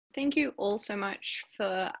Thank you all so much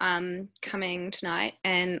for coming tonight,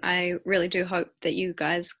 and I really do hope that you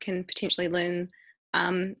guys can potentially learn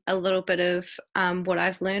a little bit of what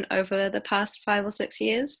I've learned over the past 5 or 6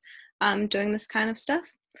 years doing this kind of stuff.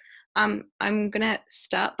 I'm going to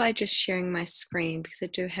start by just sharing my screen because I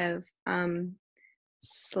do have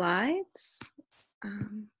slides. Here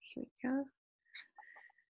we go.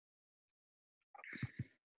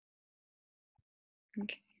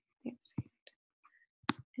 Okay, let's see.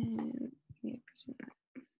 And yeah, present that.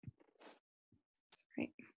 That's right.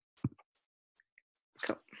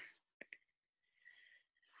 Cool.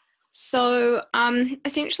 So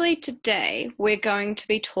essentially today we're going to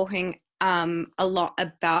be talking a lot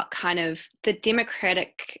about kind of the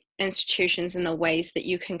democratic institutions and the ways that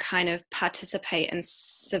you can kind of participate in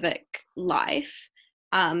civic life,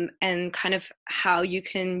 and kind of how you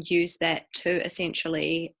can use that to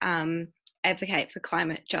essentially advocate for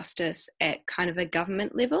climate justice at kind of a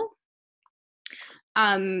government level.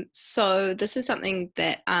 So this is something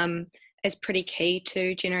that is pretty key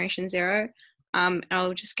to Generation Zero.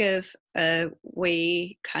 I'll just give a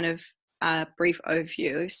wee kind of brief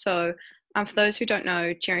overview. So for those who don't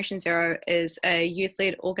know, Generation Zero is a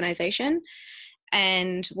youth-led organisation,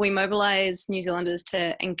 and we mobilise New Zealanders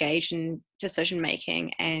to engage in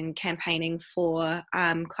decision-making and campaigning for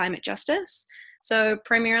climate justice. So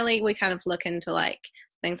primarily we kind of look into like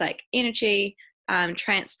things like energy,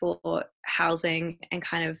 transport, housing, and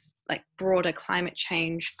kind of like broader climate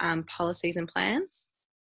change policies and plans.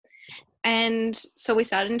 And so we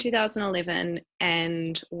started in 2011,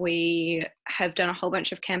 and we have done a whole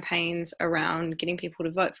bunch of campaigns around getting people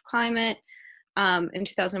to vote for climate in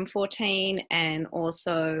 2014, and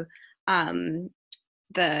also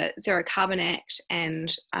the Zero Carbon Act,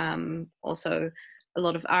 and also a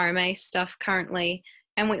lot of RMA stuff currently.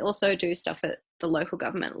 And we also do stuff at the local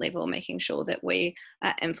government level, making sure that we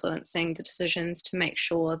are influencing the decisions to make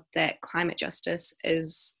sure that climate justice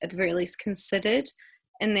is at the very least considered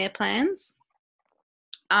in their plans.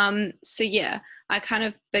 So yeah, our kind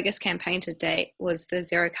of biggest campaign to date was the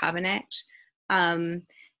Zero Carbon Act.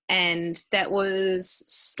 And that was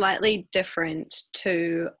slightly different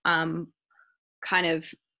to kind of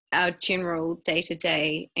our general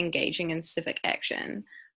day-to-day engaging in civic action.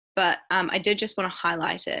 But I did just want to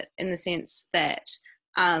highlight it in the sense that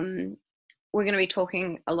we're going to be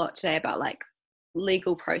talking a lot today about like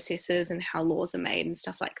legal processes and how laws are made and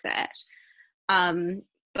stuff like that.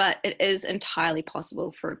 But it is entirely possible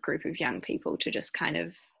for a group of young people to just kind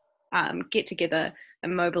of get together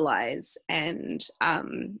and mobilize and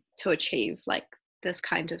to achieve like this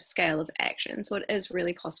kind of scale of action. So it is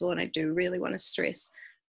really possible, and I do really want to stress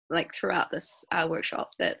like throughout this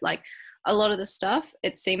workshop that like a lot of the stuff,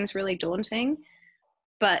 it seems really daunting,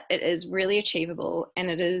 but it is really achievable,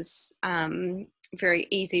 and it is very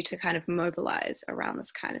easy to kind of mobilize around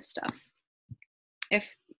this kind of stuff.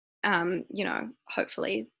 If, you know,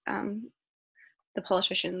 hopefully the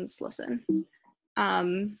politicians listen.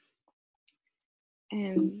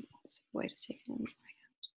 And wait a second.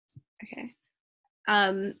 Okay.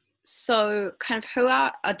 So kind of who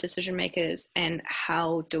are our decision makers and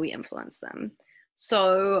how do we influence them?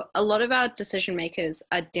 So a lot of our decision makers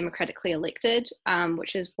are democratically elected,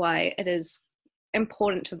 which is why it is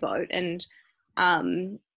important to vote. And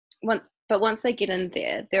but once they get in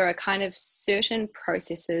there, there are kind of certain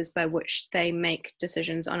processes by which they make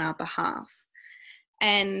decisions on our behalf.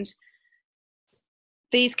 And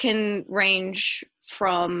these can range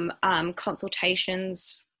from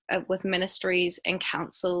consultations with ministries and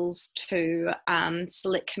councils to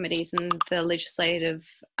select committees in the legislative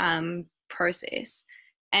process.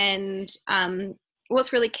 And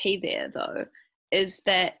what's really key there, though, is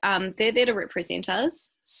that they're there to represent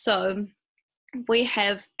us. So we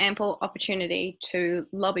have ample opportunity to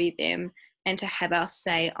lobby them and to have our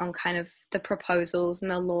say on kind of the proposals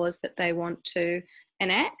and the laws that they want to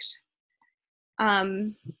enact.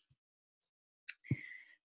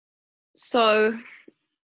 So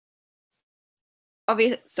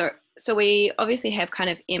we obviously have kind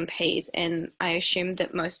of MPs, and I assume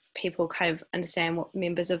that most people kind of understand what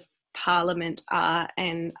members of parliament are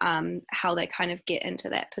and how they kind of get into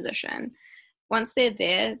that position. Once they're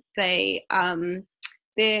there,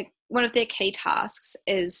 one of their key tasks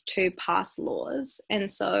is to pass laws. And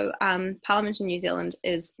so Parliament in New Zealand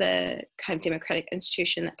is the kind of democratic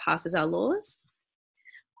institution that passes our laws.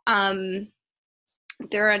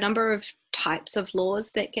 There are a number of types of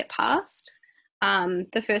laws that get passed.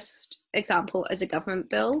 The first example is a government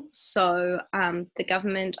bill. So the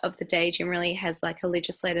government of the day generally has like a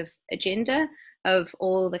legislative agenda of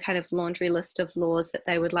all the kind of laundry list of laws that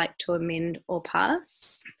they would like to amend or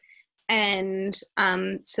pass. And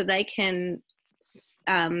so they can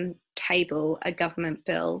table a government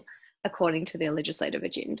bill according to their legislative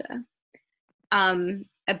agenda.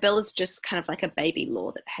 A bill is just kind of like a baby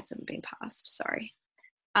law that hasn't been passed, sorry.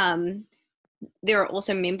 There are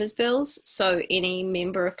also members' bills, so any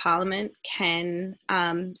member of parliament can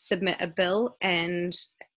submit a bill, and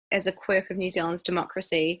as a quirk of New Zealand's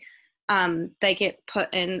democracy, they get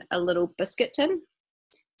put in a little biscuit tin,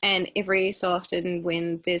 and every so often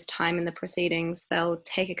when there's time in the proceedings, they'll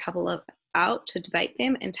take a couple of out to debate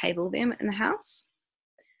them and table them in the House.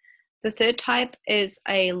 The third type is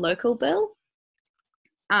a local bill.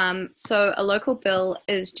 So a local bill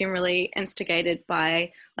is generally instigated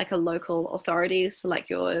by like a local authority, so like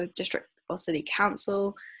your district or city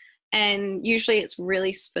council, and usually it's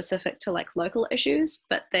really specific to like local issues,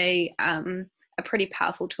 but they are pretty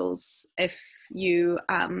powerful tools if you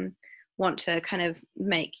want to kind of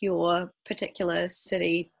make your particular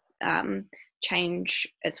city change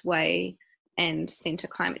its way and centre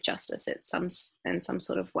climate justice in some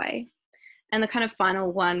sort of way. And the kind of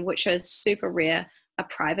final one, which is super rare, are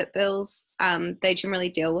private bills. They generally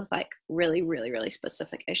deal with like really, really, really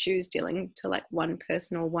specific issues dealing to like one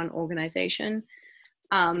person or one organisation.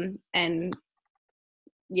 And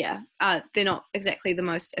yeah, they're not exactly the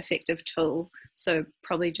most effective tool, so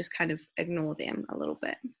probably just kind of ignore them a little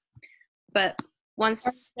bit. But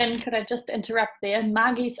once... Then could I just interrupt there?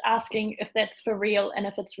 Maggie's asking if that's for real and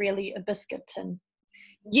if it's really a biscuit tin.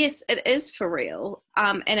 Yes, it is for real,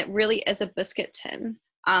 and it really is a biscuit tin.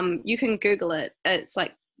 You can Google it. It's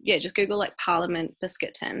like, yeah, just Google like Parliament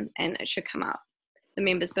biscuit tin and it should come up. The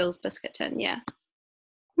Members' Bills biscuit tin, yeah.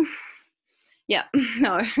 Yeah,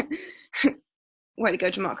 no. Way to go,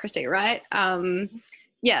 democracy, right?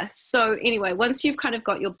 Yeah, so anyway, once you've kind of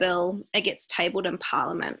got your bill, it gets tabled in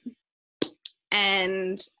Parliament.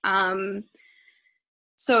 And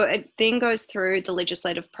so it then goes through the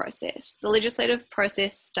legislative process. The legislative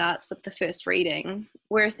process starts with the first reading,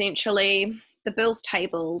 where essentially the bill's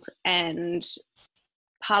tabled and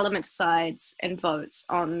Parliament decides and votes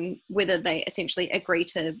on whether they essentially agree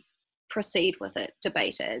to proceed with it,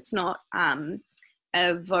 debate it. It's not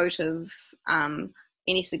a vote of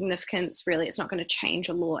any significance, really. It's not going to change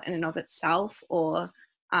a law in and of itself, or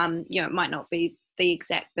it might not be the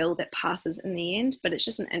exact bill that passes in the end, but it's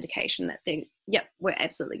just an indication that we're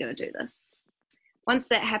absolutely going to do this. Once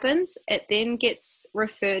that happens, it then gets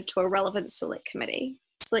referred to a relevant select committee.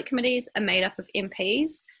 Select committees are made up of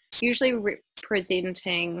MPs, usually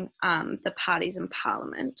representing the parties in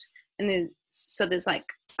Parliament. And so there's like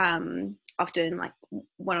often like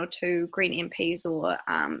one or two Green MPs or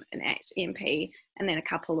an ACT MP, and then a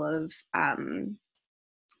couple of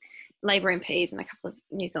Labour MPs and a couple of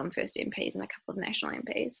New Zealand First MPs and a couple of National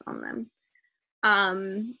MPs on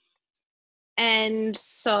them. And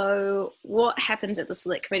so what happens at the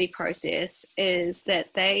select committee process is that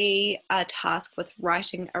they are tasked with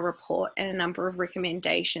writing a report and a number of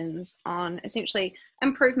recommendations on essentially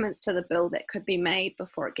improvements to the bill that could be made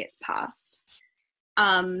before it gets passed.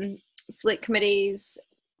 Select committees,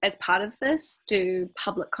 as part of this, do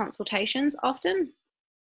public consultations often,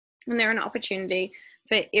 and they're an opportunity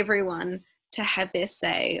for everyone to have their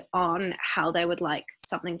say on how they would like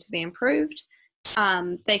something to be improved.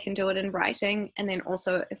 They can do it in writing, and then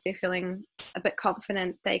also if they're feeling a bit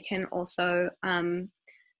confident, they can also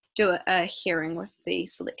do a hearing with the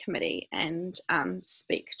select committee and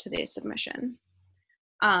speak to their submission.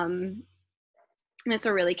 It's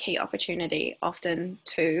a really key opportunity often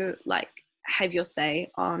to like have your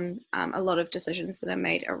say on a lot of decisions that are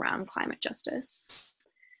made around climate justice.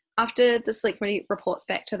 After the select committee reports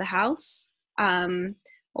back to the House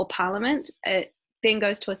or Parliament, it then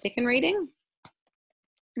goes to a second reading.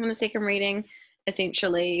 And the second reading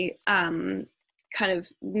essentially kind of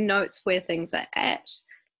notes where things are at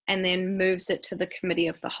and then moves it to the Committee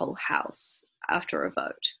of the Whole House after a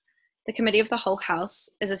vote. The Committee of the Whole House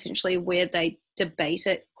is essentially where they debate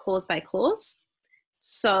it clause by clause.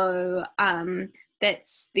 So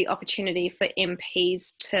that's the opportunity for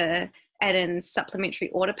MPs to add in supplementary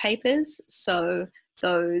order papers. So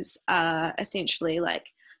those are essentially like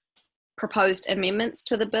proposed amendments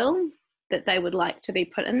to the bill that they would like to be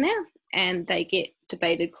put in there, and they get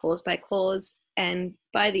debated clause by clause, and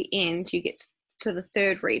by the end you get to the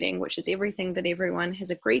third reading, which is everything that everyone has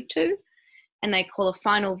agreed to, and they call a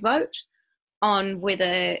final vote on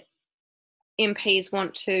whether MPs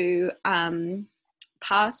want to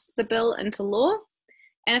pass the bill into law.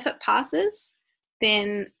 And if it passes,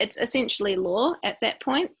 then it's essentially law at that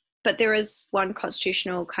point, but there is one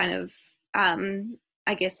constitutional kind of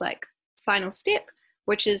I guess like final step,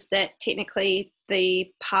 which is that technically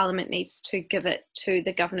the Parliament needs to give it to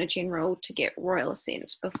the Governor-General to get royal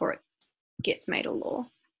assent before it gets made a law.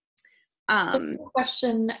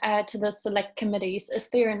 Question to the select committees, is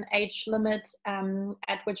there an age limit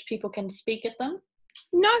at which people can speak at them?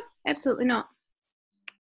 No, absolutely not.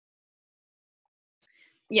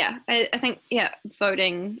 Yeah, I think, yeah,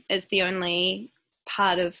 voting is the only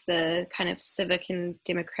part of the kind of civic and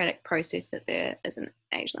democratic process that there is an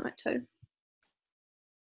age limit to.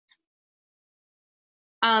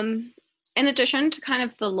 In addition to kind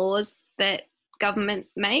of the laws that government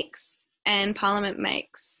makes and Parliament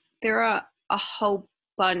makes, there are a whole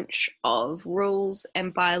bunch of rules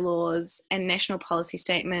and bylaws and national policy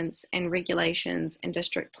statements and regulations and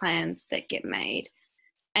district plans that get made.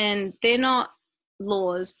 And they're not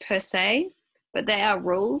laws per se, but they are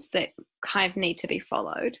rules that kind of need to be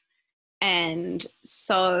followed. And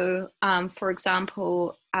so, for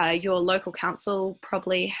example, your local council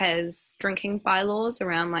probably has drinking bylaws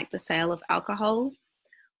around like the sale of alcohol,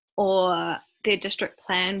 or their district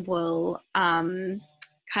plan will kind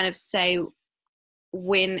of say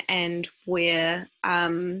when and where,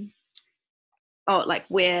 or like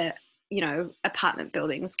where, you know, apartment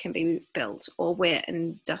buildings can be built, or where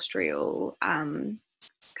industrial kind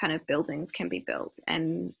of buildings can be built,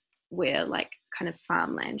 and where like kind of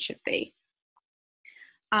farmland should be.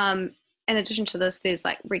 In addition to this, there's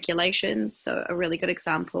like regulations. So a really good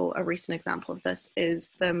example, a recent example of this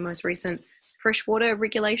is the most recent freshwater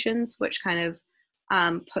regulations, which kind of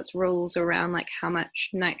puts rules around like how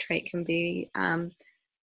much nitrate can be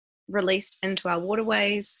released into our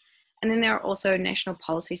waterways. And then there are also national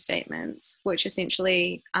policy statements, which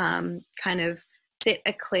essentially kind of set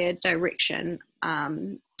a clear direction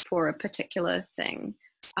for a particular thing.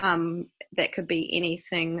 That could be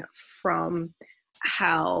anything from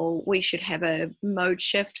how we should have a mode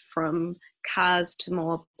shift from cars to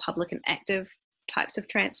more public and active types of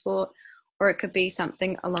transport, or it could be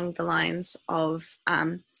something along the lines of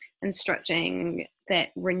instructing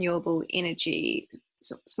that renewable energy,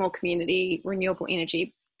 small community renewable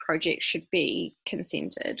energy projects should be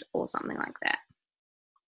consented, or something like that.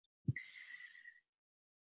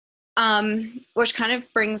 Which kind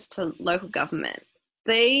of brings to local government.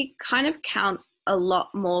 They kind of count a lot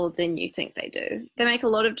more than you think they do. They make a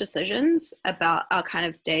lot of decisions about our kind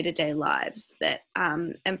of day-to-day lives that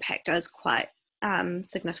impact us quite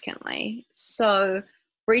significantly. So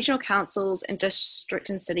regional councils and district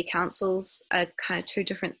and city councils are kind of two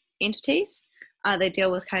different entities. They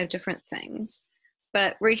deal with kind of different things.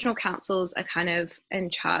 But regional councils are kind of in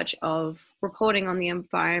charge of reporting on the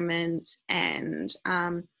environment and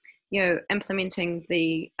you know, implementing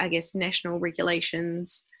the, I guess, national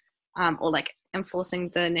regulations, or like enforcing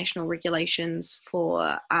the national regulations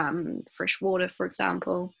for fresh water, for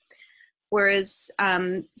example. Whereas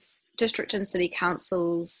district and city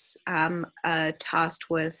councils are tasked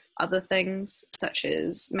with other things, such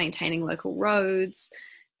as maintaining local roads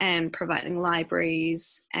and providing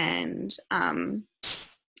libraries and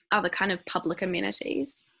other kind of public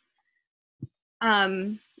amenities.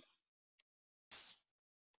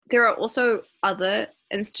 There are also other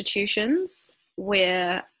institutions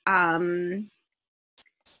where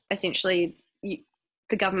essentially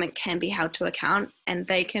the government can be held to account, and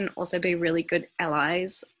they can also be really good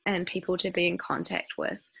allies and people to be in contact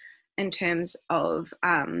with in terms of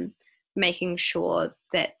making sure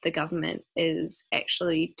that the government is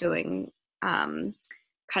actually doing kind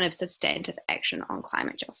of substantive action on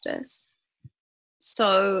climate justice.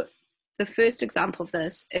 So the first example of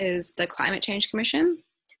this is the Climate Change Commission.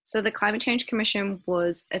 So the Climate Change Commission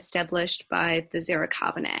was established by the Zero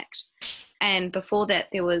Carbon Act. And before that,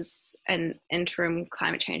 there was an interim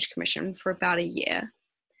Climate Change Commission for about a year.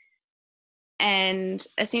 And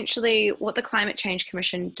essentially what the Climate Change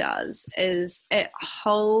Commission does is it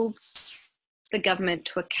holds the government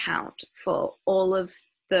to account for all of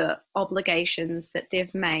the obligations that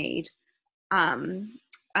they've made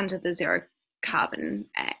under the Zero Carbon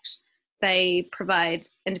Act. They provide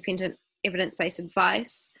independent evidence-based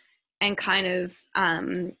advice and kind of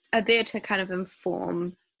are there to kind of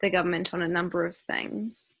inform the government on a number of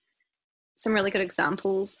things. Some really good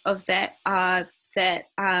examples of that are that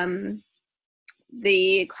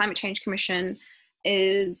the Climate Change Commission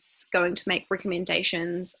is going to make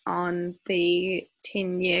recommendations on the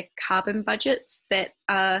 10-year carbon budgets that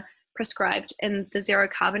are prescribed in the Zero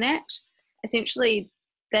Carbon Act. Essentially,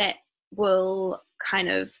 that will kind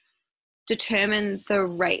of determine the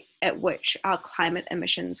rate at which our climate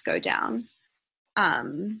emissions go down.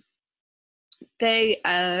 They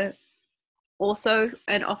are also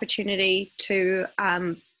an opportunity to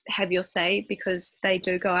have your say, because they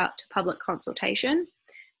do go out to public consultation,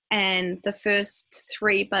 and the first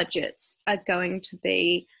 3 budgets are going to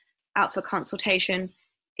be out for consultation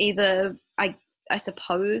either, I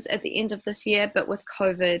suppose, at the end of this year, but with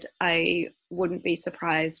COVID, I wouldn't be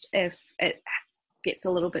surprised if it gets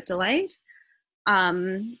a little bit delayed.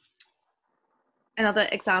 Another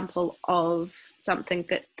example of something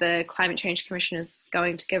that the Climate Change Commission is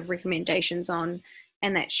going to give recommendations on,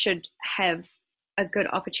 and that should have a good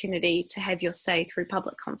opportunity to have your say through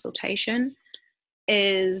public consultation,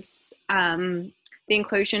 is the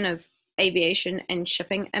inclusion of aviation and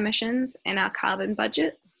shipping emissions in our carbon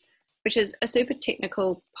budgets, which is a super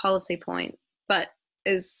technical policy point, but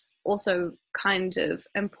is also kind of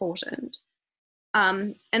important.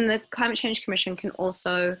 And the Climate Change Commission can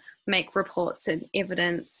also make reports and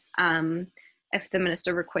evidence if the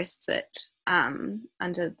minister requests it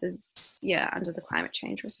under the Climate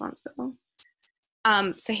Change Response Bill.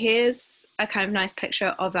 So here's a kind of nice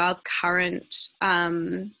picture of our current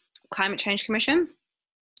Climate Change Commission.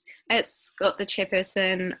 It's got the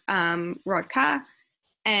chairperson, Rod Carr,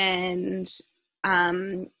 and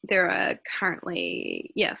there are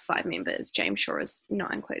currently 5 members. James Shaw is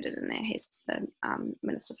not included in there. He's the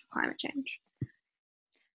Minister for Climate Change.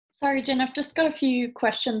 Sorry, Jen, I've just got a few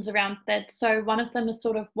questions around that. So one of them is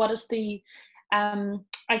sort of, what is the,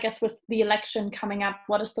 I guess with the election coming up,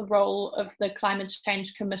 what is the role of the Climate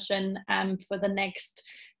Change Commission for the next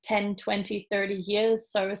 10, 20, 30 years?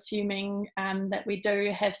 So assuming that we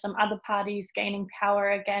do have some other parties gaining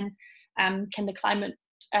power again, can the Climate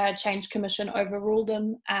Change Commission overrule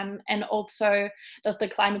them? And also, does the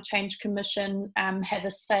Climate Change Commission have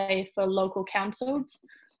a say for local councils?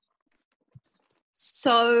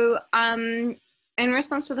 So in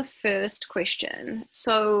response to the first question,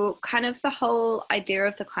 so kind of the whole idea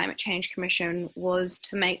of the Climate Change Commission was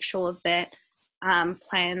to make sure that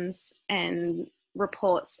plans and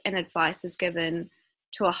reports and advice is given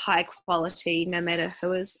to a high quality no matter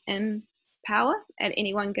who is in power at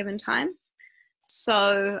any one given time.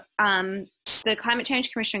 So the Climate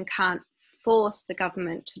Change Commission can't force the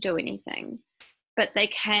government to do anything, but they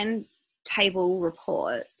can table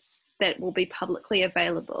reports that will be publicly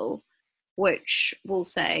available, which will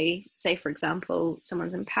say for example,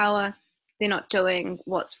 someone's in power, they're not doing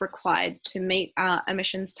what's required to meet our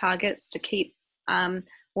emissions targets to keep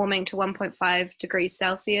warming to 1.5 degrees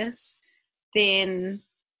Celsius, then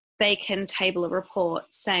they can table a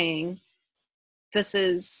report saying this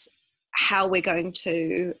is how we're going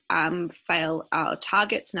to fail our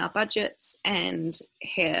targets and our budgets, and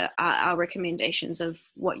here are our recommendations of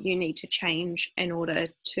what you need to change in order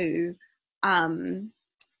to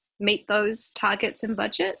meet those targets and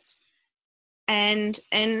budgets. And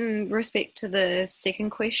in respect to the second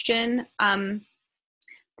question,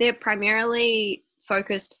 they're primarily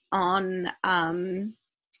focused on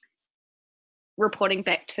reporting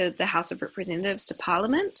back to the House of Representatives, to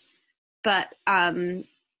Parliament, but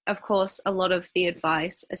of course, a lot of the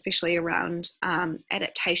advice, especially around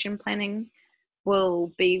adaptation planning,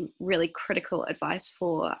 will be really critical advice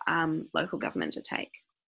for local government to take.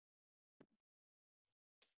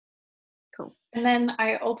 Cool. And then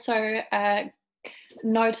I also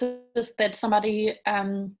noticed that somebody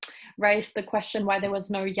raised the question why there was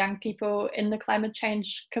no young people in the Climate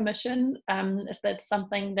Change Commission. Is that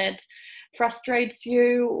something that frustrates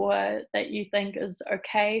you or that you think is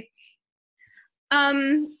okay?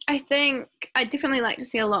 I think I'd definitely like to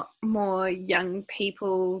see a lot more young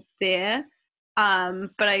people there,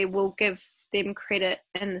 but I will give them credit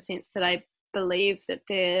in the sense that I believe that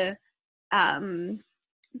they're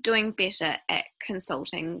doing better at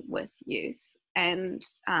consulting with youth, and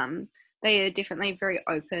they are definitely very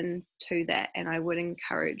open to that, and I would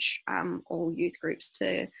encourage all youth groups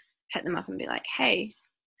to hit them up and be like, hey, do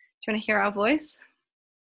you want to hear our voice?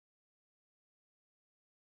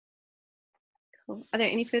 Cool. Are there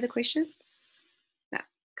any further questions? No.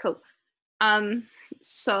 Cool.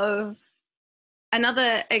 So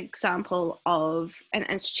another example of an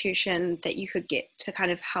institution that you could get to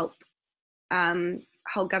kind of help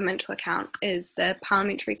hold government to account is the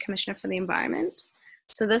Parliamentary Commissioner for the Environment.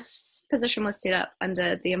 So this position was set up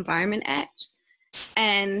under the Environment Act,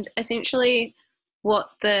 and essentially what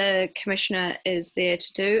the Commissioner is there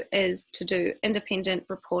to do is to do independent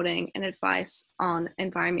reporting and advice on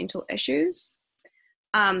environmental issues.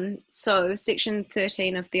 So Section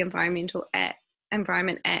 13 of the Environment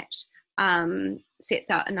Act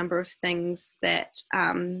sets out a number of things that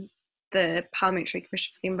the Parliamentary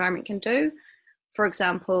Commission for the Environment can do. For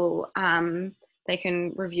example, they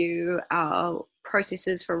can review our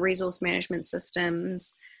processes for resource management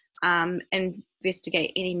systems,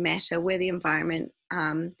 investigate any matter where the environment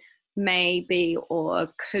may be or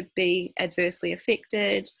could be adversely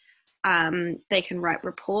affected, they can write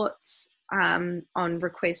reports on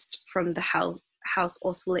request from the House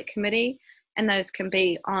or Select Committee, and those can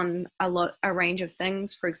be on a range of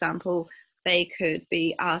things. For example, they could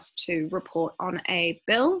be asked to report on a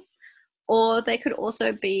bill, or they could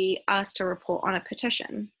also be asked to report on a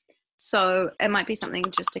petition. So it might be something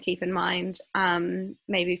just to keep in mind,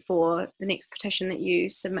 maybe for the next petition that you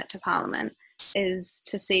submit to Parliament, is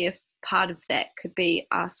to see if part of that could be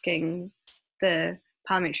asking the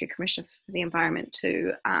Parliamentary Commissioner for the Environment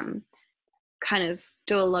to kind of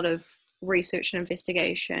do a lot of research and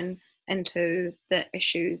investigation into the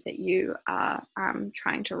issue that you are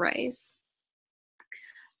trying to raise.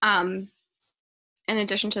 In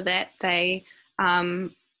addition to that, the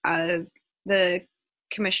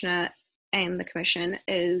Commissioner and the Commission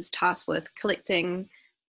is tasked with collecting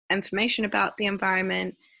information about the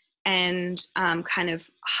environment and kind of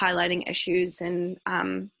highlighting issues and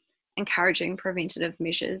encouraging preventative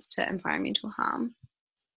measures to environmental harm.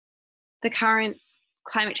 The current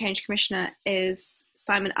Climate Change Commissioner is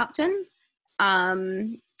Simon Upton,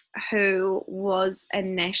 who was a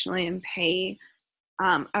national MP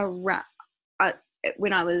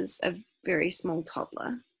when I was a very small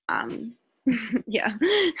toddler. Yeah.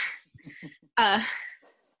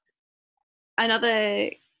 Another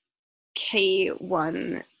key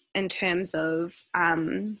one in terms of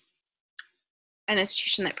an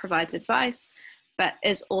institution that provides advice, but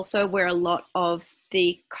is also where a lot of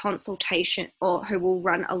the consultation, or who will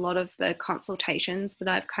run a lot of the consultations that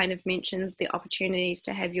I've kind of mentioned, the opportunities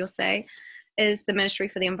to have your say, is the Ministry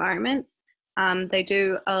for the Environment. They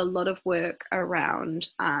do a lot of work around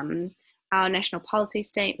our national policy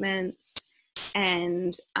statements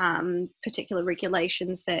and particular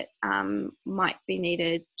regulations that might be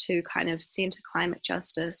needed to kind of centre climate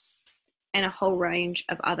justice and a whole range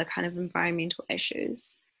of other kind of environmental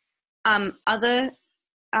issues. Other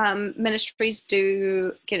ministries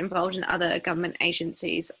do get involved, and other government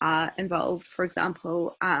agencies are involved. For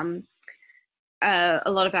example, a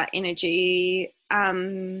lot of our energy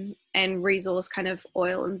and resource kind of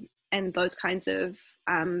oil and those kinds of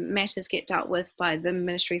matters get dealt with by the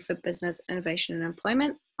Ministry for Business, Innovation and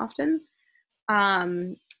Employment often.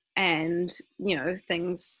 And, you know,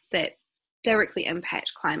 things that directly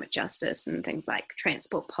impact climate justice and things like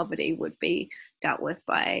transport poverty would be dealt with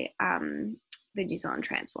by the New Zealand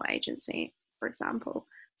Transport Agency, for example.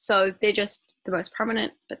 So they're just the most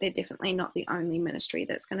prominent, but they're definitely not the only ministry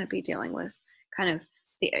that's going to be dealing with kind of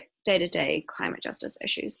the day-to-day climate justice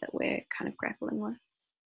issues that we're kind of grappling with.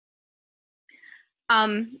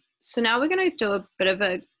 So now we're going to do a bit of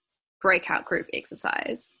a breakout group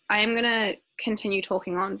exercise. I am going to continue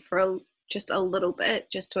talking on for just a little bit,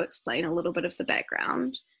 just to explain a little bit of the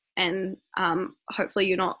background, and hopefully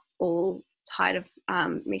you're not all tired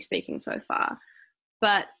of me speaking so far.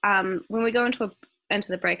 But when we go into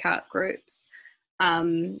the breakout groups,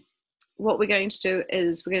 what we're going to do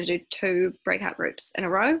is we're going to do 2 breakout groups in a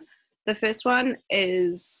row. The first one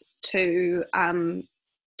is to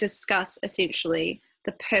discuss essentially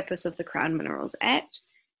the purpose of the Crown Minerals Act,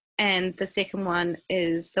 and the second one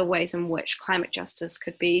is the ways in which climate justice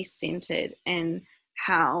could be centred in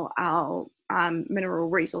how our mineral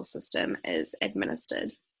resource system is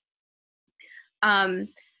administered. At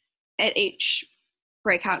each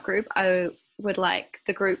breakout group, I would like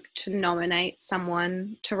the group to nominate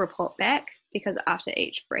someone to report back, because after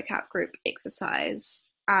each breakout group exercise,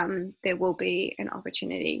 there will be an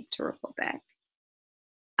opportunity to report back.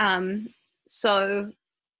 So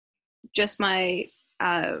just my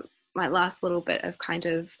last little bit of kind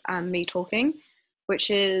of me talking, which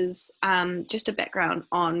is just a background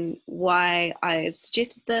on why I've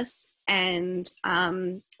suggested this and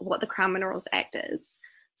what the Crown Minerals Act is.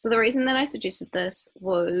 So the reason that I suggested this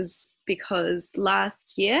was because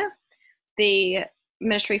last year, the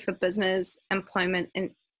Ministry for Business, Employment and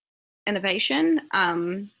Innovation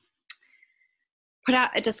put out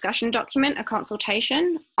a discussion document, a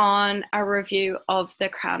consultation on a review of the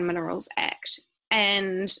Crown Minerals Act.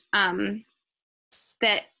 And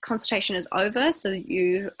that consultation is over, so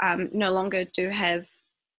you no longer do have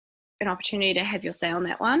an opportunity to have your say on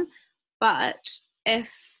that one. But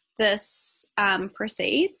if this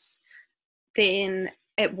proceeds, then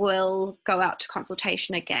it will go out to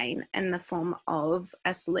consultation again in the form of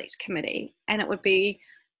a select committee. And it would be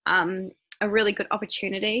a really good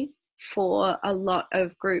opportunity for a lot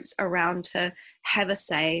of groups around to have a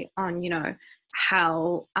say on, you know,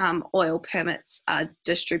 how oil permits are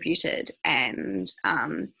distributed and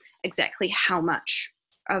exactly how much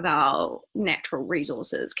of our natural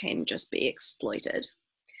resources can just be exploited.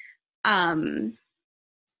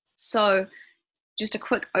 So just a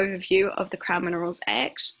quick overview of the Crown Minerals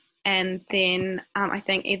Act. and then I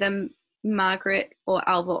think either Margaret or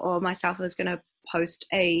Alva or myself is going to post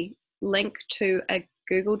a link to a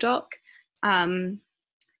Google Doc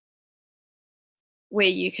where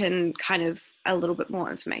you can kind of, a little bit more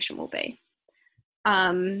information will be.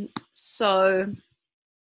 So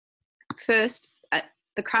first,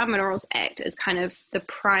 the Crown Minerals Act is kind of the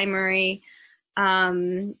primary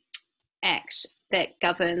act that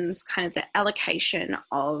governs kind of the allocation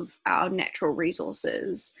of our natural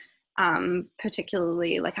resources,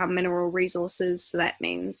 particularly like our mineral resources. So that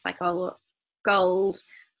means like our gold,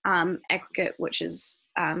 aggregate, which is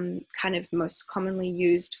kind of most commonly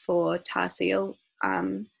used for tar seal,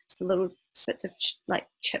 the little bits of like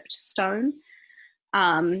chipped stone,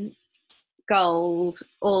 gold,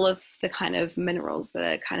 all of the kind of minerals that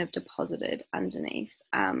are kind of deposited underneath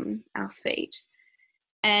our feet.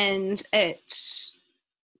 And it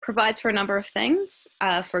provides for a number of things.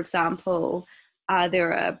 For example,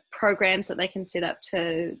 there are programs that they can set up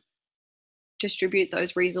to distribute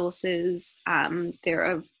those resources. There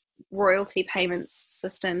are royalty payments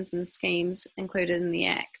systems and schemes included in the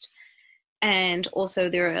Act. And also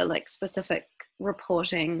there are like specific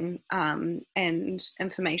reporting and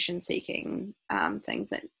information seeking things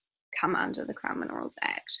that come under the Crown Minerals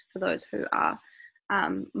Act for those who are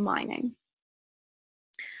mining.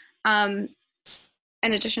 In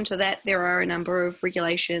addition to that, there are a number of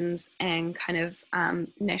regulations and kind of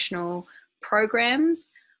national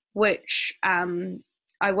programs, which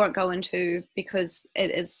I won't go into because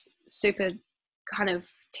it is super kind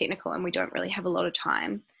of technical and we don't really have a lot of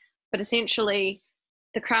time. But essentially,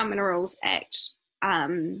 the Crown Minerals Act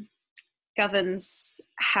governs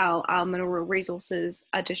how our mineral resources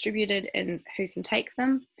are distributed and who can take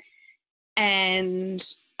them. And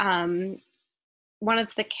one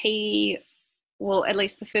of the key, well, at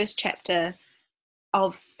least the first chapter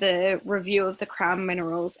of the review of the Crown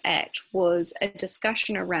Minerals Act was a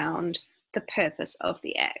discussion around the purpose of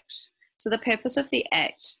the Act. So the purpose of the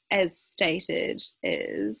Act, as stated,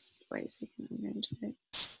 is, wait a second, I'm going to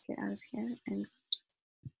get out of here and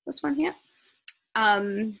this one here.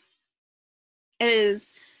 It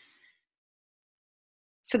is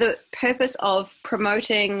for the purpose of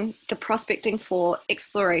promoting the prospecting for,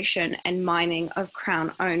 exploration and mining of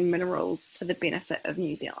Crown-owned minerals for the benefit of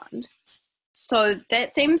New Zealand. So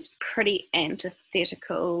that seems pretty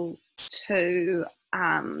antithetical to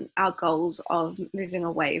our goals of moving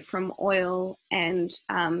away from oil and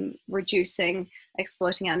reducing,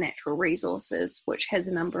 exploiting our natural resources, which has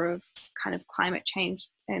a number of kind of climate change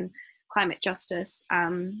and climate justice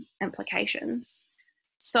implications.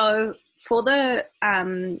 So for the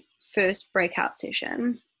first breakout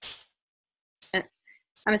session,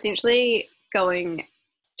 I'm essentially going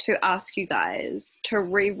to ask you guys to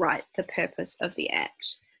rewrite the purpose of the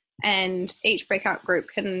Act. And each breakout group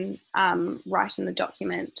can write in the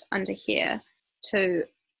document under here to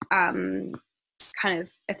kind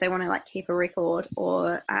of, if they want to like keep a record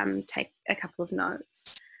or take a couple of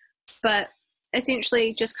notes. But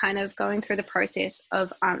essentially just kind of going through the process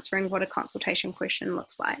of answering what a consultation question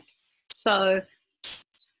looks like. So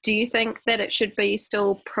do you think that it should be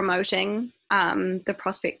still promoting the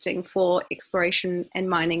prospecting for, exploration and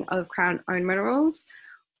mining of Crown-owned minerals?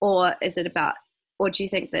 Or is it about, or do you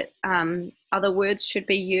think that other words should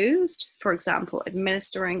be used? For example,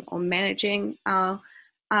 administering or managing our,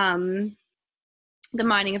 the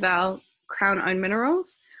mining of our Crown-owned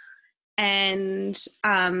minerals? And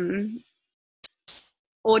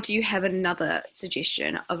or do you have another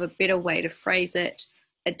suggestion of a better way to phrase it,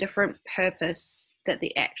 a different purpose that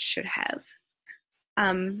the Act should have?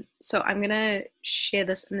 So I'm going to share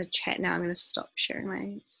this in the chat now. I'm going to stop sharing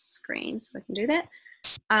my screen so I can do that.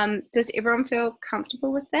 Does everyone feel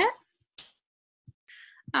comfortable with that?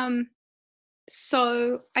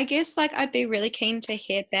 So I guess like I'd be really keen to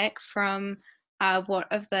hear back from what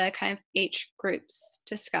of the kind of each groups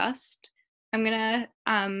discussed. I'm going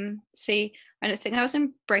to see, I think I was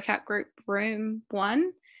in breakout group room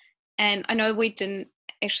 1, and I know we didn't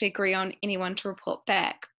actually agree on anyone to report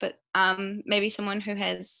back, but maybe someone who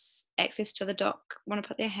has access to the doc want to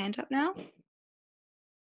put their hand up now?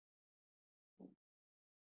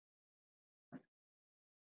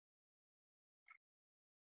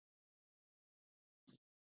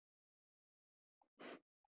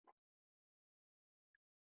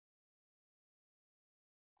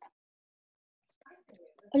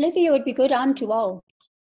 Olivia would be good. I'm too old.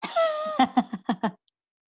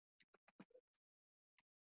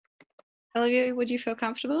 Olivia, would you feel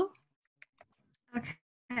comfortable?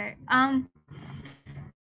 Okay.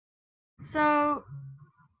 So,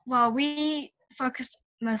 well, we focused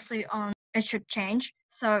mostly on it should change.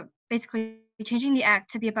 So basically changing the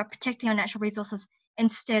act to be about protecting our natural resources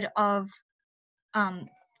instead of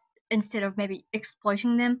maybe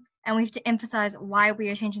exploiting them. And we have to emphasize why we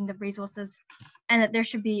are changing the resources, and that there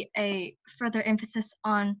should be a further emphasis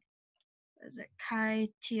on, is it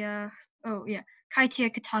kaitia? Oh yeah,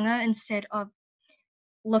 kaitia katanga, instead of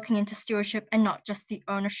looking into stewardship and not just the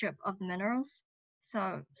ownership of the minerals.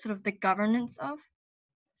 So sort of the governance of.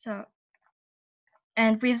 So,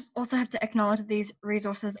 and we also have to acknowledge that these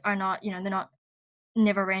resources are not, they're not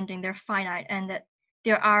never ending, they're finite, and that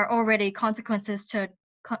there are already consequences to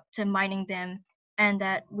mining them, and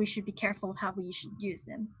that we should be careful of how we should use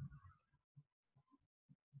them.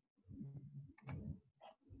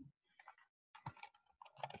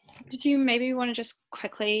 Did you maybe want to just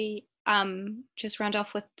quickly just round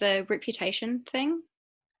off with the reputation thing?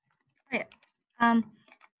 Yeah.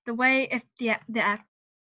 The way if the act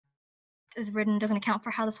is written doesn't account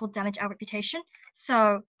for how this will damage our reputation.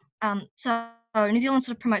 So New Zealand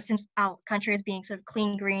sort of promotes our country as being sort of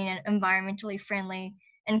clean, green, and environmentally friendly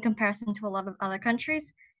in comparison to a lot of other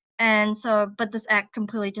countries. And so, but this act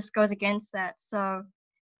completely just goes against that. So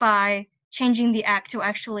by changing the act to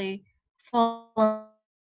actually fall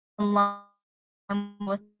in line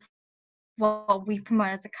with what we promote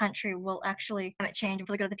as a country, will actually climate change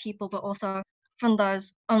for the good of the people, but also from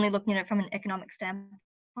those only looking at it from an economic standpoint.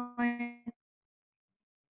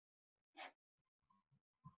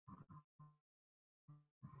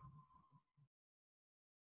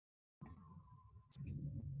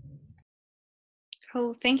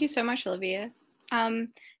 Cool. Thank you so much, Olivia.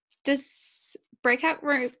 Does breakout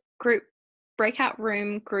room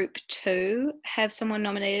group 2 have someone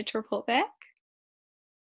nominated to report back?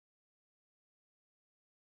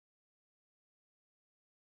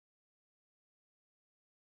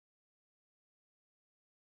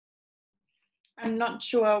 I'm not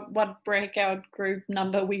sure what breakout group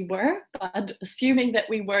number we were, but assuming that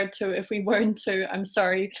we were to, if we weren't to, I'm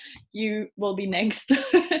sorry, you will be next.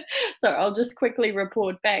 So I'll just quickly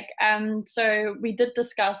report back. So we did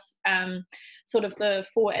discuss sort of the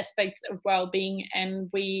 4 aspects of well-being, and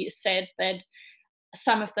we said that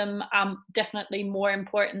some of them are definitely more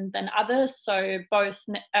important than others. So both,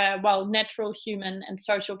 natural, human, and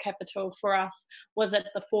social capital for us was at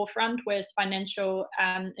the forefront, whereas financial,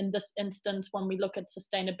 in this instance, when we look at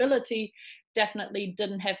sustainability, definitely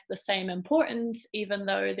didn't have the same importance, even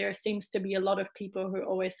though there seems to be a lot of people who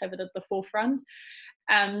always have it at the forefront.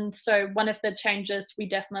 And so one of the changes we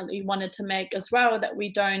definitely wanted to make as well, that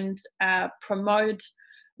we don't promote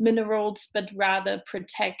minerals, but rather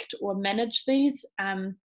protect or manage these.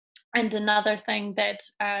 And another thing that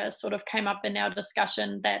sort of came up in our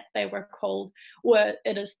discussion, that they were called, or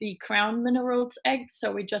it is the Crown Minerals Act.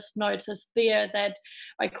 So we just noticed there that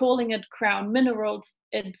by calling it Crown Minerals,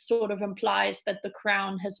 it sort of implies that the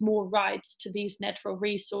Crown has more rights to these natural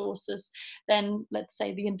resources than, let's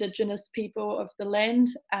say, the Indigenous people of the land.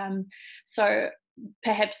 So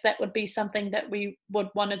perhaps that would be something that we would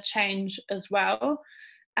want to change as well.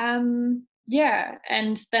 Yeah,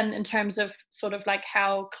 and then in terms of sort of like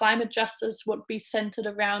how climate justice would be centered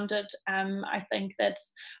around it, I think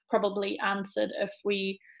that's probably answered if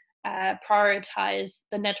we prioritize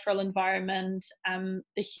the natural environment,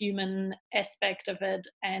 the human aspect of it,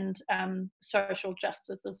 and social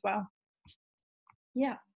justice as well.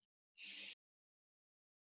 Yeah.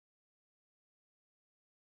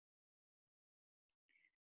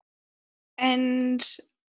 And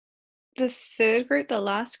the third group, the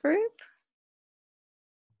last group?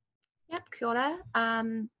 Yep, kia ora.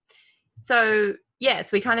 So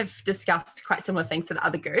yes, we kind of discussed quite similar things to the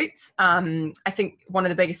other groups. I think one of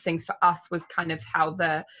the biggest things for us was kind of how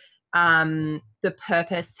the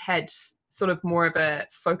purpose had sort of more of a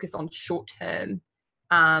focus on short-term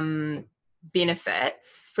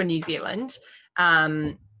benefits for New Zealand.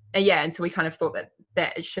 And so we kind of thought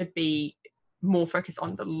that it should be more focused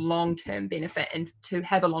on the long-term benefit, and to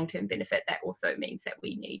have a long-term benefit, that also means that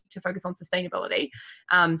we need to focus on sustainability.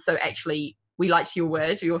 So actually, we liked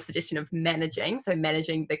your suggestion of managing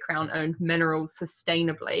the Crown-owned minerals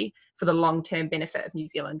sustainably for the long-term benefit of New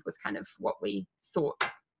Zealand was kind of what we thought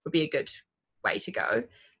would be a good way to go.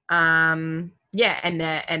 And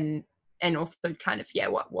also kind of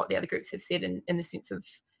what the other groups have said in the sense of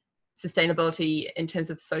sustainability in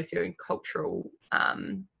terms of socio-cultural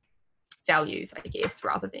values, I guess,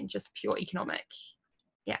 rather than just pure economic.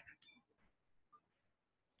 Yeah.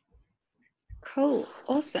 Cool.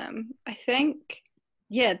 Awesome. I think,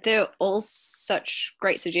 they're all such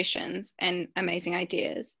great suggestions and amazing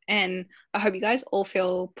ideas. And I hope you guys all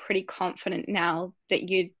feel pretty confident now that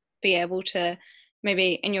you'd be able to,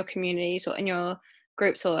 maybe in your communities or in your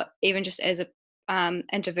groups, or even just as a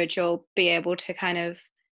individual be able to kind of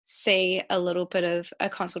see a little bit of a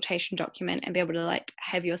consultation document and be able to like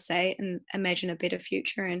have your say and imagine a better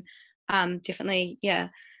future, and definitely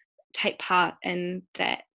take part in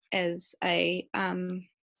that as a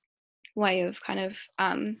way of kind of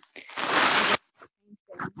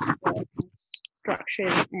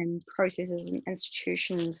structures and processes and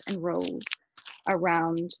institutions and rules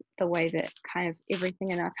around the way that kind of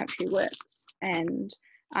everything in our country works, and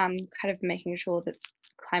kind of making sure that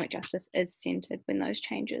climate justice is centered when those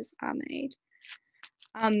changes are made.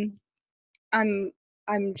 I'm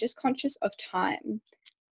just conscious of time,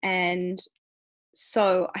 and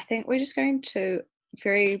so I think we're just going to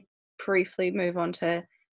very briefly move on to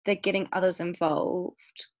the getting others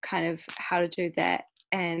involved, kind of how to do that,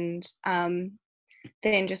 and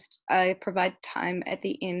then just provide time at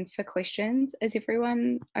the end for questions. Is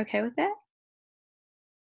everyone okay with that?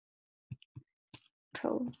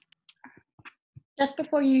 Cool. Just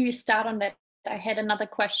before you start on that, I had another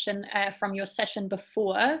question from your session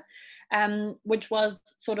before, which was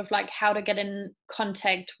sort of like how to get in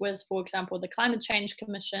contact with, for example, the Climate Change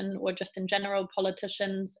Commission or just in general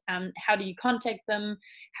politicians. How do you contact them?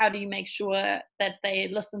 How do you make sure that they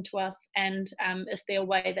listen to us? And is there a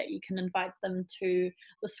way that you can invite them to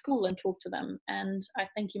the school and talk to them? And I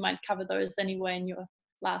think you might cover those anyway in your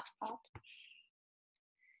last part.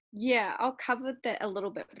 Yeah, I'll cover that a little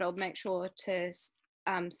bit, but I'll make sure to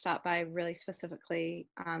start by really specifically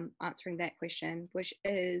answering that question, which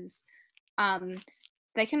is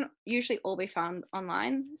they can usually all be found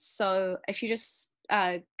online. So if you just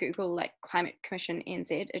Google like Climate Commission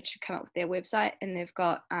NZ, it should come up with their website, and they've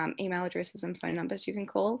got email addresses and phone numbers you can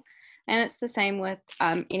call. And it's the same with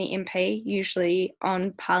any MP. Usually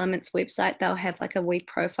on Parliament's website, they'll have like a web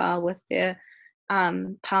profile with their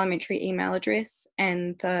parliamentary email address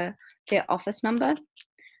and their office number,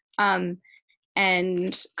 and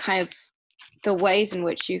kind of the ways in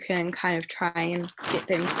which you can kind of try and get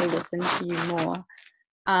them to listen to you more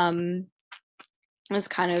is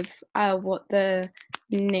kind of what the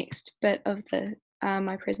next bit of the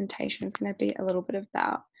my presentation is going to be a little bit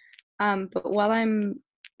about. But while I'm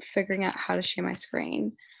figuring out how to share my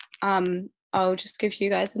screen, I'll just give you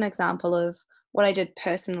guys an example of what I did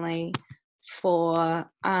personally for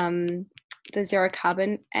the Zero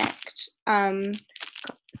Carbon Act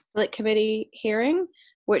Select Committee hearing,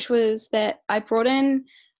 which was that I brought in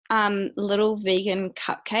little vegan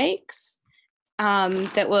cupcakes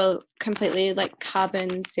that were completely like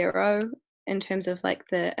carbon zero in terms of like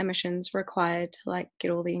the emissions required to like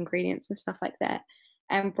get all the ingredients and stuff like that,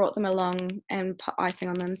 and brought them along and put icing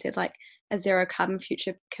on them, said like a zero carbon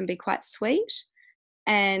future can be quite sweet.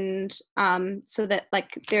 And so that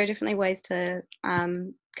like there are definitely ways to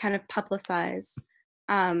kind of publicize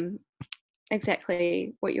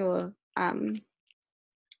exactly what you're trying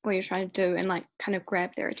to do and like kind of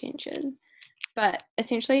grab their attention. But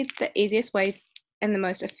essentially the easiest way and the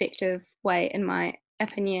most effective way, in my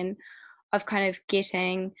opinion, of kind of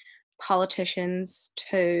getting politicians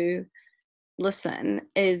to listen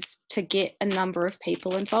is to get a number of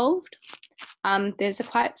people involved. There's a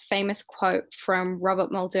quite famous quote from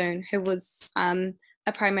Robert Muldoon, who was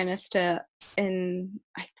a prime minister in,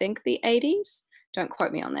 I think, the 80s. Don't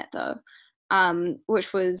quote me on that though.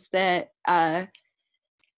 Which was that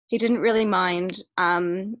he didn't really mind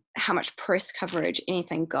how much press coverage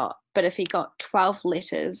anything got, but if he got 12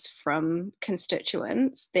 letters from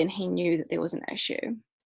constituents, then he knew that there was an issue.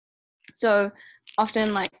 So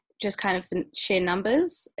often, like, just kind of the sheer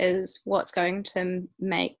numbers is what's going to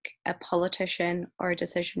make a politician or a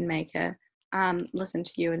decision maker listen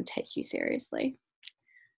to you and take you seriously.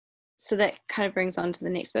 So that kind of brings on to the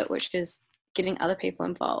next bit, which is getting other people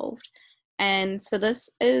involved. And so this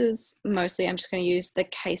is mostly, I'm just going to use the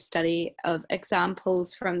case study of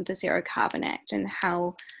examples from the Zero Carbon Act and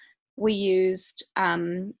how we used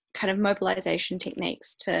kind of mobilisation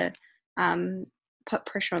techniques to put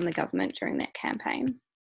pressure on the government during that campaign.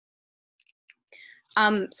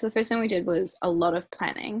 So the first thing we did was a lot of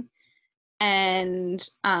planning, and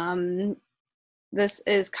this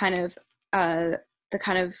is kind of the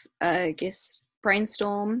kind of, I guess,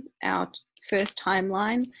 brainstorm, our first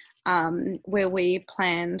timeline, where we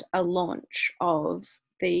planned a launch of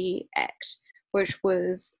the Act, which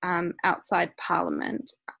was outside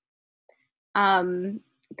Parliament.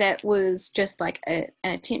 That was just like an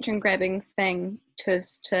attention-grabbing thing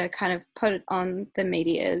to kind of put it on the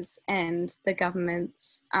media's and the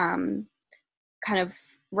government's kind of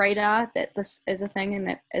radar that this is a thing and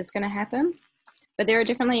that is going to happen. But there are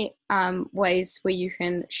definitely ways where you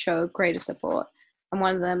can show greater support. And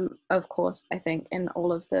one of them, of course, I think in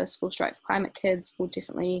all of the School Strike for Climate kids will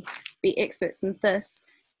definitely be experts in this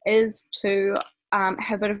is to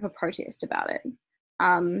have a bit of a protest about it.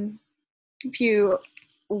 If you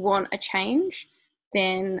want a change,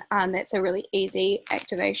 then that's a really easy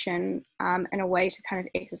activation and a way to kind of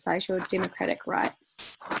exercise your democratic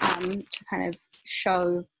rights, to kind of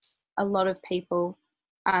show a lot of people,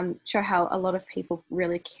 show how a lot of people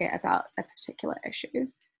really care about a particular issue.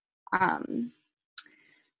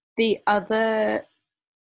 The other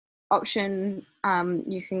option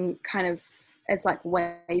you can kind of, as like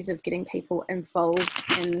ways of getting people involved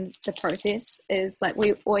in the process, is like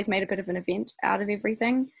we always made a bit of an event out of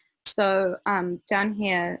everything. So down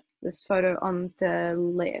here, this photo on the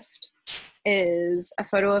left is a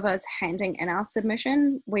photo of us handing in our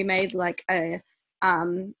submission. We made like a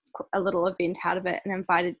little event out of it and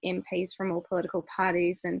invited MPs from all political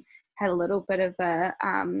parties and had a little bit of a,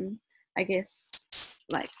 I guess,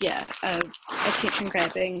 like, yeah, a attention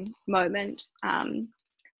grabbing moment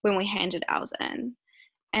when we handed ours in.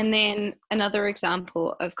 And then another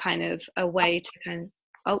example of kind of a way to kind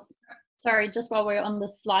of, Sorry, just while we're on the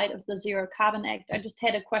slide of the Zero Carbon Act, I just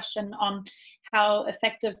had a question on how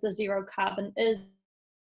effective the zero carbon is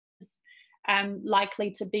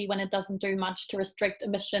likely to be when it doesn't do much to restrict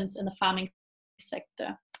emissions in the farming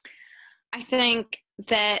sector. I think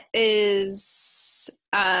that is,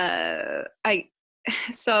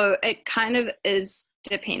 so it kind of is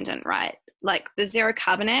dependent, right? Like the Zero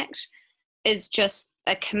Carbon Act is just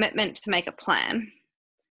a commitment to make a plan.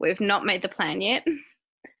 We've not made the plan yet.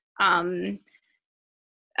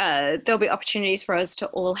 There'll be opportunities for us to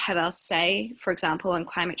all have our say, for example, in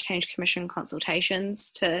Climate Change Commission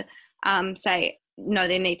consultations to say, no,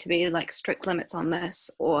 there need to be like strict limits on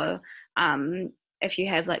this, or if you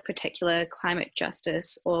have like particular climate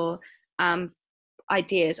justice or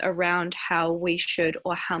ideas around how we should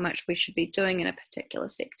or how much we should be doing in a particular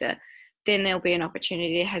sector, then there'll be an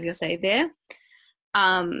opportunity to have your say there.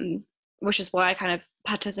 Which is why kind of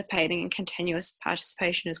participating and continuous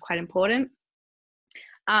participation is quite important.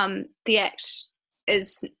 The Act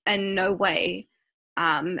is in no way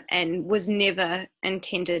and was never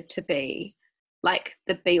intended to be like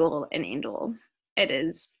the be-all and end-all. It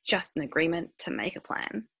is just an agreement to make a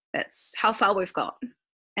plan. That's how far we've got,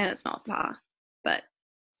 and it's not far, but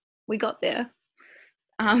we got there.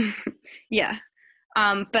 Yeah,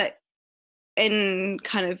 but in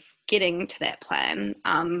kind of getting to that plan,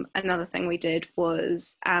 another thing we did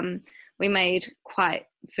was we made quite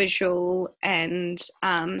visual and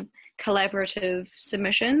collaborative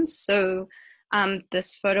submissions. So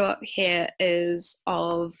this photo up here is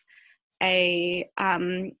of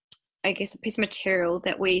I guess a piece of material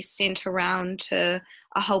that we sent around to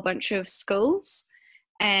a whole bunch of schools.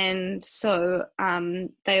 And so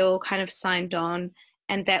they all kind of signed on,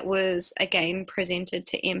 and that was again presented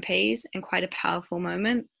to MPs in quite a powerful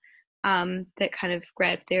moment that kind of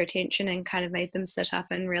grabbed their attention and kind of made them sit up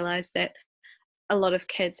and realize that a lot of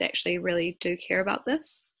kids actually really do care about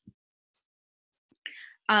this.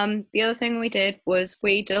 The other thing we did was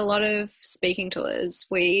we did a lot of speaking tours.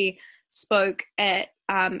 We spoke at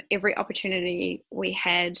every opportunity we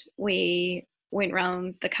had. We went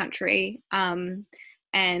around the country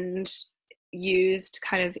and used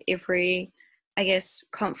kind of every, I guess,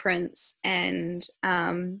 conference and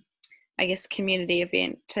I guess community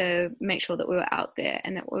event to make sure that we were out there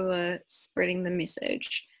and that we were spreading the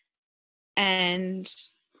message. And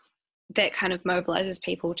that kind of mobilizes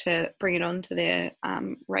people to bring it onto their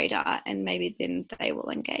radar, and maybe then they will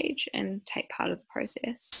engage and take part of the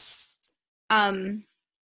process.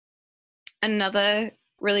 Another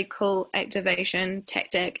really cool activation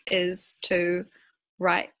tactic is to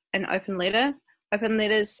write an open letter. Open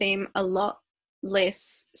letters seem a lot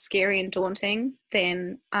less scary and daunting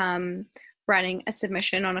than writing a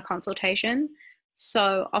submission on a consultation.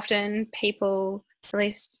 So often people, at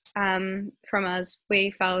least from us, we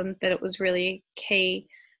found that it was really key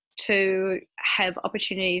to have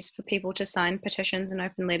opportunities for people to sign petitions and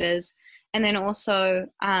open letters, and then also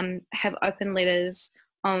have open letters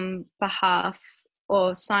on behalf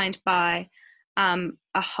or signed by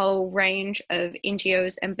a whole range of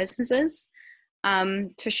NGOs and businesses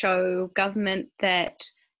to show government that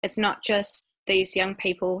it's not just these young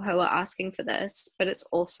people who are asking for this, but it's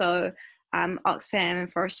also Oxfam and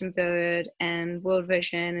Forest and Bird and World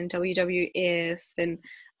Vision and WWF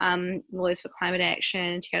and Lawyers for Climate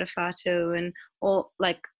Action, Te Ara Whātu, and all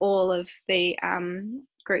of the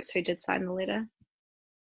groups who did sign the letter.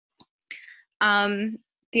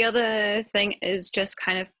 The other thing is just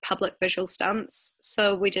kind of public visual stunts.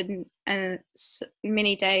 So we did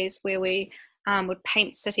many days where we would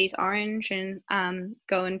paint cities orange and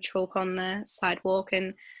go and chalk on the sidewalk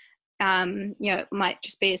and it might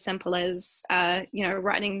just be as simple as,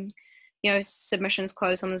 writing, submissions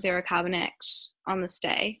close on the Zero Carbon Act on this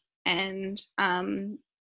day, and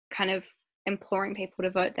kind of imploring people to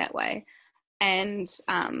vote that way. And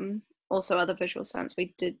also other visual stunts.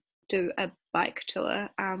 We did do a bike tour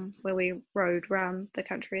where we rode around the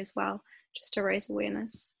country as well, just to raise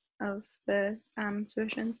awareness of the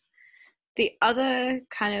submissions. The other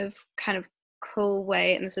kind of cool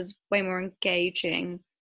way, and this is way more engaging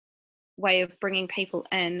way of bringing people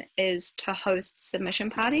in, is to host submission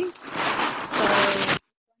parties. So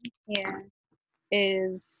here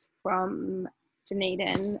is from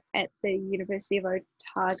Dunedin at the University of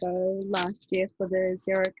Otago last year for the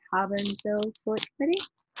Zero Carbon Bill Select Committee.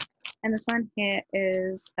 And this one here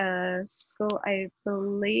is a school, I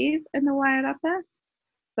believe, in the Wairarapa,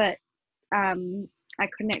 but I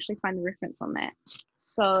couldn't actually find the reference on that.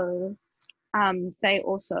 So they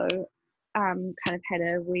also kind of had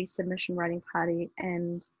a wee submission writing party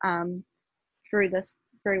and drew this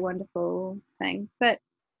very wonderful thing. But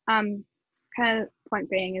kind of point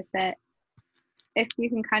being is that if you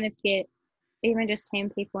can kind of get even just 10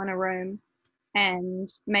 people in a room and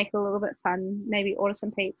make it a little bit fun, maybe order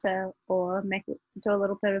some pizza or do a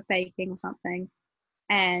little bit of baking or something,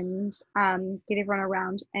 and get everyone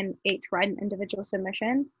around and each write an individual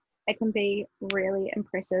submission, it can be really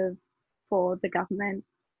impressive for the government,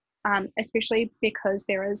 especially because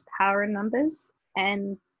there is power in numbers,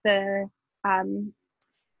 and the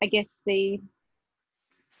I guess the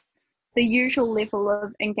usual level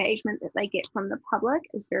of engagement that they get from the public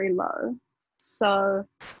is very low. So,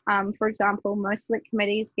 for example, most select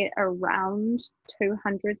committees get around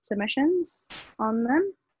 200 submissions on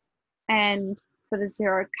them, and for the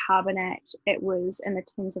Zero Carbon Act, it was in the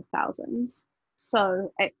tens of thousands.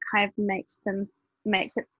 So it kind of makes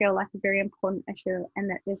it feel like a very important issue, and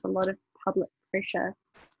that there's a lot of public pressure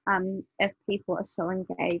if people are so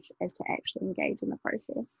engaged as to actually engage in the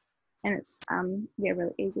process. And it's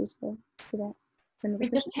really easy to do that. We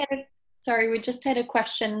just had a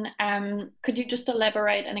question. Could you just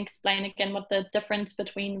elaborate and explain again what the difference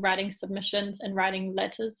between writing submissions and writing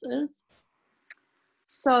letters is?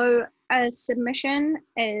 So a submission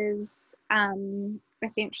is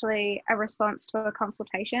essentially a response to a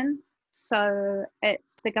consultation. So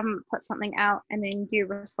it's the government puts something out and then you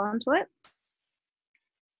respond to it.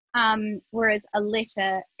 Whereas a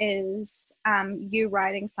letter is you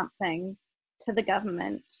writing something to the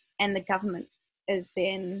government, and the government is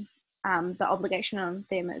then the obligation on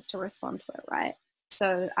them is to respond to it, right?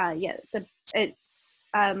 So so it's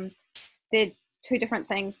they're two different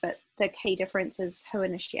things, but the key difference is who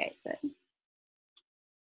initiates it,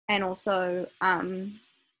 and also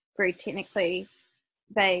very technically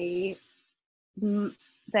they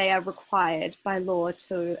are required by law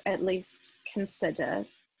to at least consider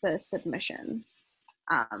the submissions.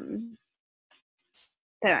 They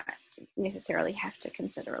don't necessarily have to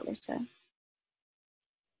consider a letter.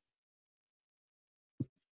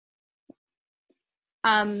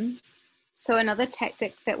 So another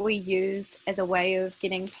tactic that we used as a way of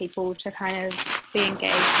getting people to kind of be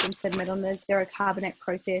engaged and submit on the Zero Carbon Act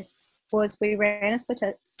process was we ran a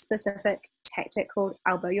specific tactic called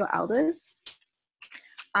Elbow Your Elders,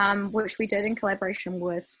 which we did in collaboration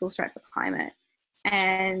with School Strike for Climate.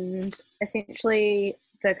 And essentially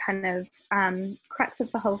the kind of crux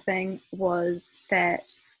of the whole thing was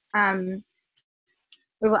that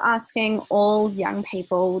we were asking all young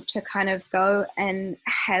people to kind of go and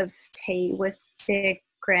have tea with their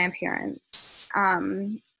grandparents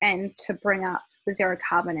and to bring up the Zero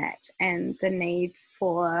Carbon Act and the need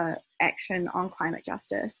for action on climate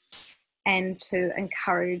justice, and to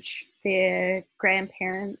encourage their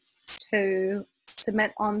grandparents to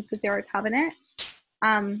submit on the Zero Carbon Act.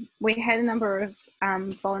 We had a number of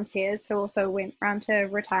volunteers who also went around to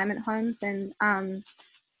retirement homes and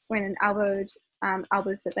went and elbowed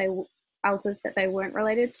elders that they weren't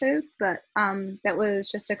related to, but that was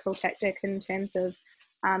just a cool tactic in terms of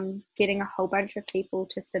getting a whole bunch of people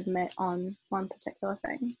to submit on one particular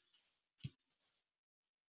thing.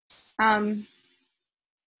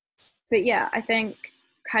 But yeah, I think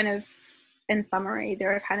kind of in summary,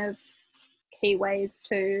 there are kind of key ways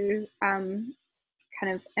to kind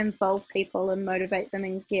of involve people and motivate them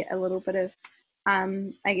and get a little bit of,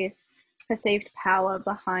 I guess, perceived power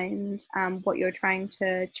behind what you're trying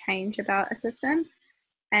to change about a system.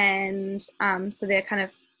 And so they're kind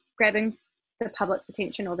of grabbing the public's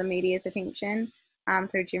attention or the media's attention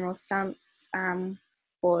through general stunts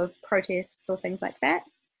or protests or things like that.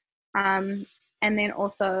 And then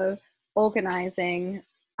also organising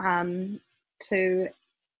to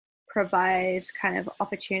provide kind of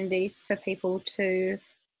opportunities for people to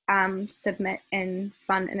submit in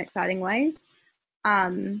fun and exciting ways.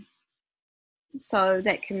 So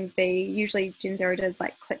that can be, usually Gen Zero does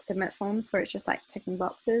like quick submit forms where it's just like ticking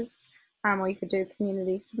boxes, or you could do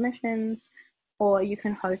community submissions, or you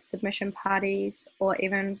can host submission parties, or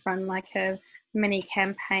even run like a mini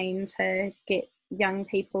campaign to get young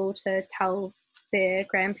people to tell their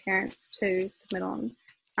grandparents to submit on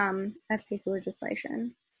a piece of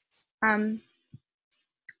legislation.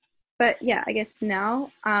 But yeah, I guess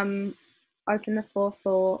now open the floor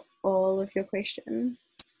for all of your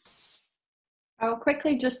questions. I'll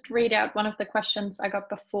quickly just read out one of the questions I got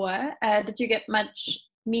before. Did you get much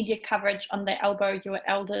media coverage on the Elbow Your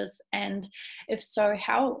Elders, and if so,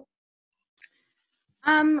 how?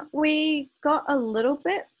 We got a little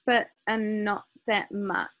bit, but not that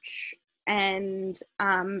much. And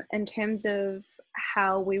in terms of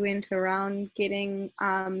how we went around getting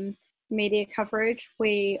media coverage,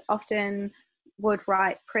 we often would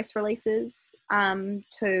write press releases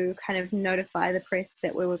to kind of notify the press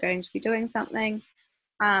that we were going to be doing something.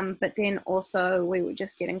 But then also we would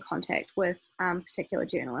just get in contact with particular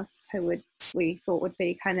journalists who we thought would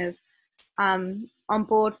be kind of on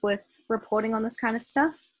board with reporting on this kind of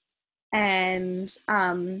stuff. And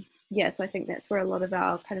yeah, so I think that's where a lot of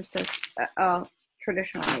our kind of our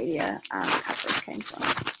traditional media coverage came from.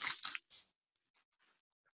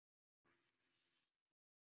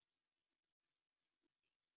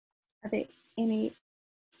 Are there any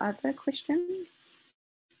other questions?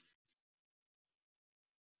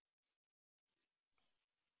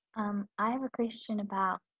 I have a question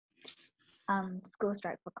about School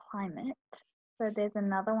Strike for Climate. So there's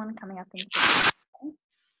another one coming up in July,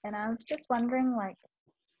 and I was just wondering, like,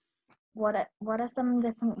 what are some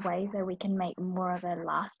different ways that we can make more of a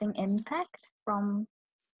lasting impact from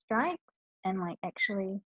strikes, and like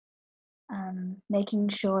actually making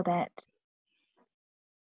sure that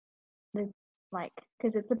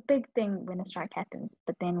because it's a big thing when a strike happens,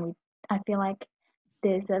 but then I feel like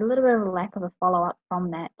there's a little bit of a lack of a follow-up from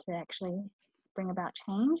that to actually bring about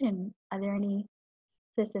change. And are there any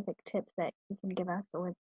specific tips that you can give us,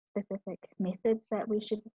 or specific methods that we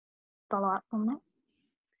should follow up from that?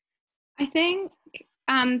 I think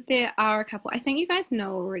there are a couple. I think you guys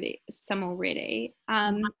know some already.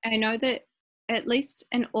 I know that at least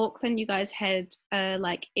in Auckland, you guys had a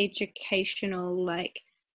like educational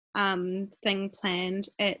thing planned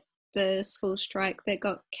at the school strike that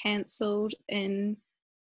got cancelled in,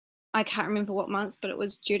 I can't remember what month, but it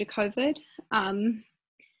was due to COVID,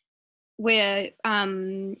 where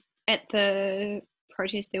at the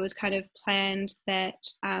protest there was kind of planned that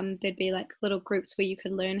there'd be like little groups where you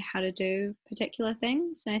could learn how to do particular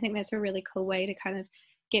things. And I think that's a really cool way to kind of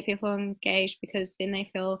get people engaged, because then they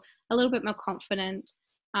feel a little bit more confident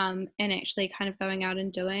in actually kind of going out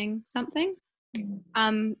and doing something.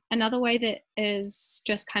 Another way that is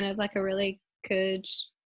just kind of like a really good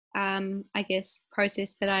I guess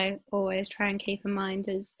process that I always try and keep in mind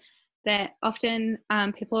is that often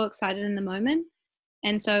people are excited in the moment,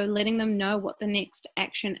 and so letting them know what the next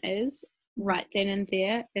action is right then and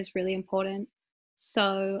there is really important.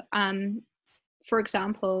 So for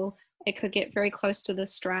example, it could get very close to the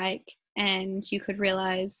strike and you could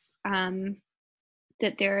realize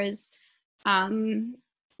that there is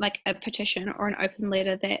like a petition or an open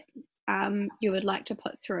letter that you would like to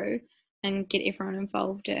put through and get everyone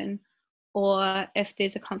involved in, or if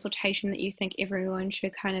there's a consultation that you think everyone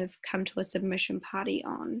should kind of come to a submission party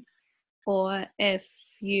on, or if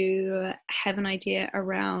you have an idea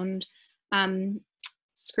around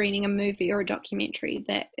screening a movie or a documentary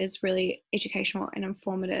that is really educational and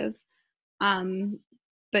informative,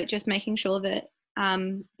 but just making sure that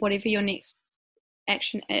whatever your next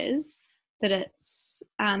action is, that it's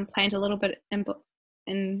planned a little bit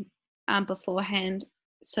in beforehand,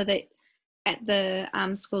 so that at the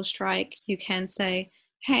school strike you can say,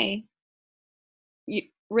 hey, you're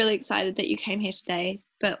really excited that you came here today,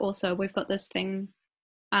 but also we've got this thing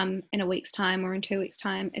in a week's time or in 2 weeks'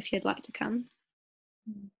 time if you'd like to come.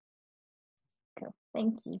 Cool,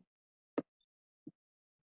 thank you.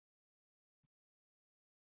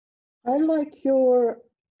 I like your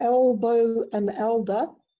elbow and elder.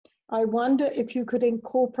 I wonder if you could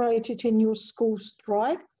incorporate it in your school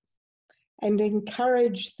strikes and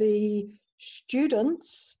encourage the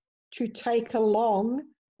students to take along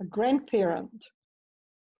a grandparent.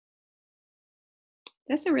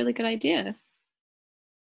 That's a really good idea.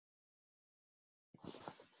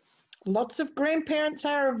 Lots of grandparents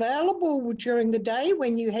are available during the day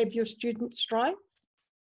when you have your student strikes.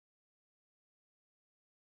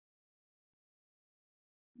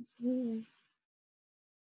 Absolutely.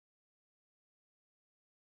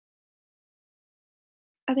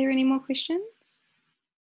 Are there any more questions?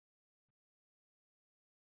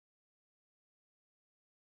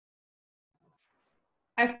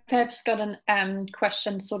 I've perhaps got a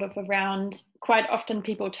question sort of around, quite often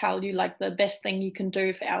people tell you like the best thing you can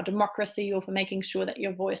do for our democracy or for making sure that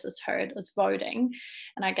your voice is heard is voting.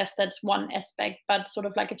 And I guess that's one aspect, but sort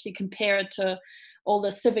of like if you compare it to all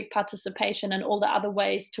the civic participation and all the other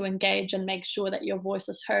ways to engage and make sure that your voice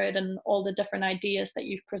is heard and all the different ideas that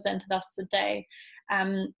you've presented us today,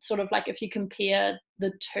 sort of like if you compare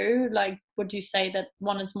the two, like would you say that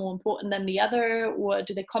one is more important than the other, or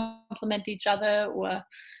do they complement each other, or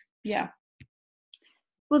yeah?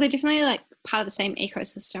 Well, they're definitely like part of the same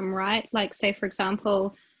ecosystem, right? Like say for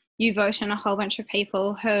example, you vote in a whole bunch of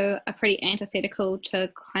people who are pretty antithetical to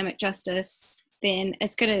climate justice, then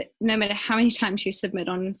it's going to, no matter how many times you submit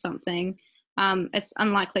on something, it's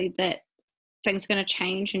unlikely that things are going to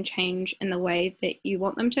change in the way that you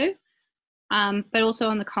want them to. But also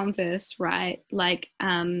on the converse, right? Like,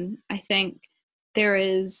 I think there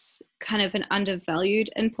is kind of an undervalued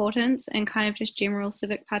importance in kind of just general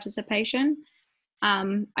civic participation.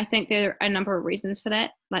 I think there are a number of reasons for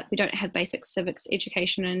that. Like we don't have basic civics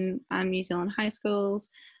education in New Zealand high schools,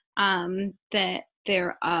 that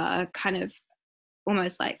there are kind of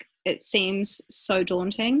almost like it seems so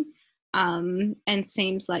daunting, and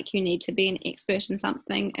seems like you need to be an expert in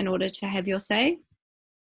something in order to have your say.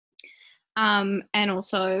 And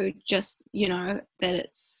also just, you know, that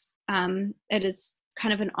it is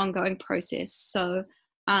kind of an ongoing process. So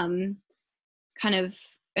kind of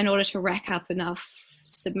in order to rack up enough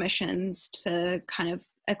submissions to kind of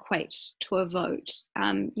equate to a vote,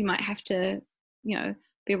 you might have to, you know,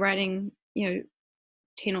 be writing, you know,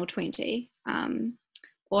 10 or 20,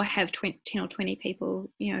 or have 10 or 20 people,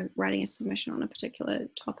 you know, writing a submission on a particular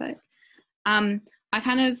topic. I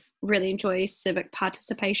kind of really enjoy civic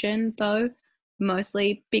participation though,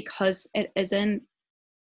 mostly because it isn't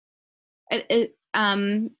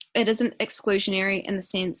exclusionary in the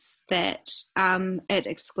sense that it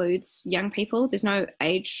excludes young people. There's no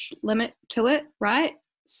age limit to it, right?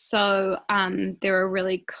 So there are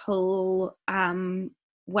really cool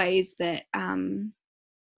ways that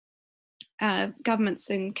governments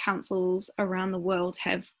and councils around the world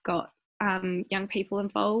have got young people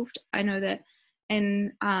involved. I know that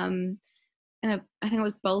in I think it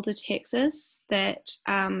was Boulder, Texas, that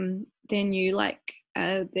their new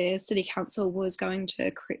their city council was going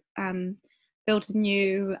to build a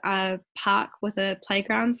new park with a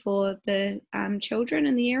playground for the children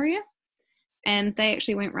in the area, and they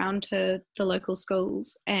actually went round to the local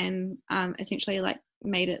schools and essentially like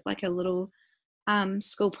made it like a little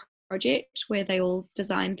school project where they all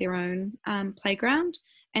designed their own playground,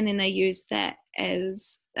 and then they used that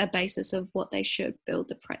as a basis of what they should build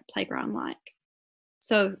the playground like.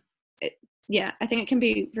 So yeah, I think it can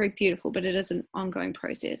be very beautiful, but it is an ongoing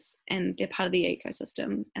process and they're part of the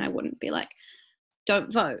ecosystem, and I wouldn't be like,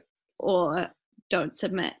 don't vote or don't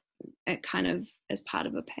submit. It kind of is part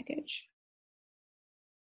of a package.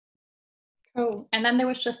 Cool. And then there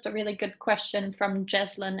was just a really good question from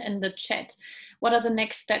Jaslyn in the chat. What are the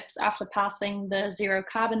next steps after passing the Zero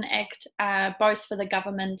Carbon Act, both for the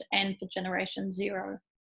government and for Generation Zero?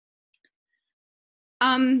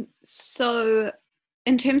 So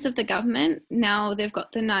in terms of the government, now they've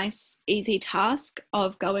got the nice, easy task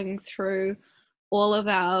of going through all of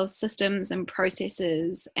our systems and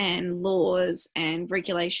processes and laws and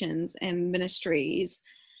regulations and ministries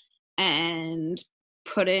and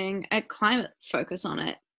putting a climate focus on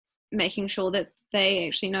it, making sure that they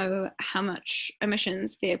actually know how much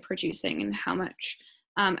emissions they're producing and how much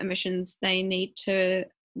emissions they need to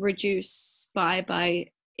reduce by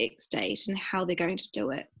X date and how they're going to do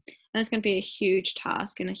it. And it's going to be a huge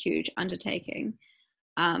task and a huge undertaking,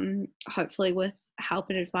 hopefully with help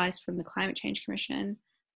and advice from the Climate Change Commission.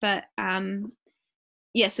 But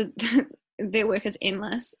yeah, so their work is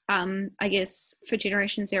endless. I guess for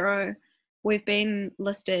Generation Zero, we've been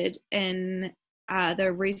listed in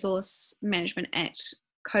the Resource Management Act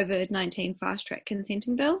COVID-19 Fast Track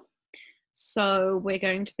Consenting Bill. So we're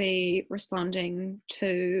going to be responding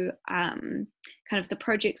to kind of the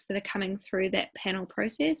projects that are coming through that panel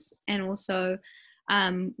process, and also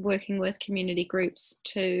working with community groups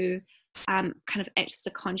to kind of act as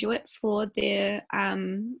a conduit for their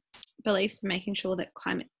beliefs, and making sure that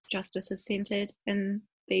climate justice is centred in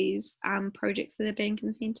these projects that are being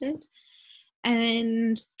consented.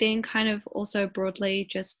 And then kind of also broadly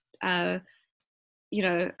just you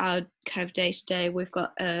know, our kind of day-to-day, we've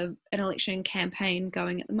got an election campaign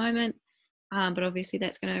going at the moment, but obviously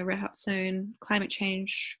that's going to wrap up soon. Climate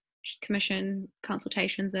Change Commission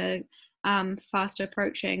consultations are fast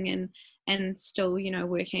approaching and still, you know,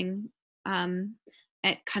 working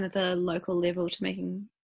at kind of the local level to making,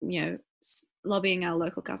 you know, lobbying our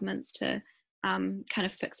local governments to kind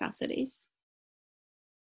of fix our cities.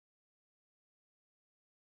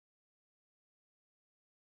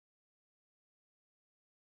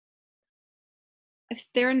 If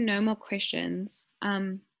there are no more questions,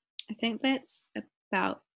 I think that's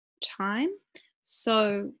about time.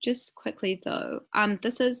 So just quickly though,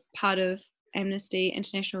 this is part of Amnesty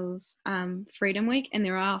International's Freedom Week, and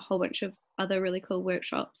there are a whole bunch of other really cool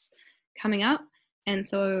workshops coming up. And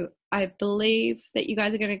so I believe that you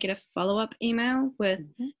guys are going to get a follow-up email with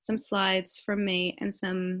some slides from me and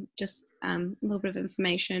some just a little bit of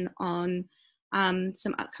information on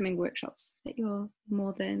some upcoming workshops that you're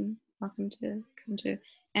more than welcome to come to.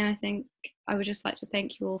 And I think I would just like to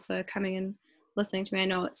thank you all for coming and listening to me. I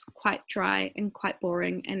know it's quite dry and quite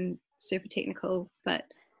boring and super technical, but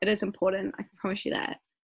it is important, I can promise you that.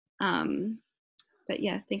 But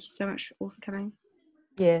yeah, thank you so much all for coming.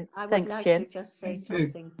 Yeah, I would thanks, like Jen. to just say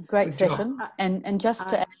something. Great Good session. And just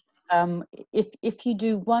to add, if you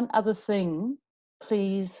do one other thing,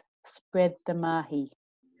 please spread the mahi.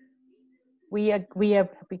 We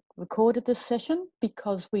recorded this session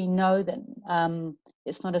because we know that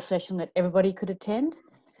it's not a session that everybody could attend,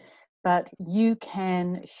 but you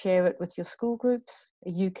can share it with your school groups,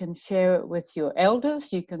 you can share it with your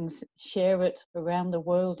elders, you can share it around the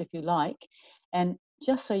world if you like. And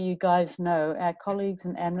just so you guys know, our colleagues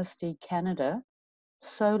in Amnesty Canada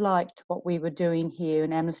so liked what we were doing here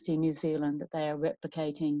in Amnesty New Zealand that they are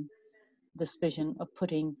replicating this vision of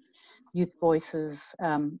putting youth voices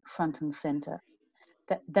front and centre.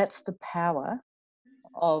 That's the power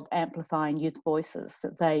of amplifying youth voices,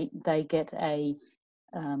 that they get a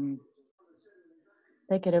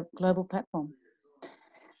global platform.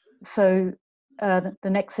 So the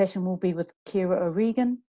next session will be with Kira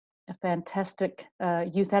O'Regan, a fantastic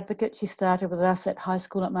youth advocate. She started with us at high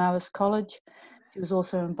school at Marist College. She was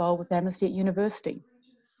also involved with Amnesty at university.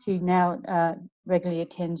 She now regularly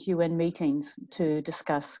attends UN meetings to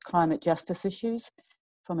discuss climate justice issues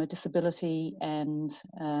from a disability and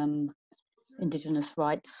Indigenous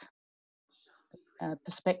rights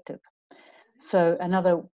perspective. So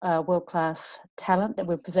another world-class talent that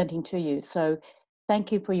we're presenting to you. So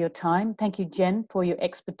thank you for your time. Thank you, Jen, for your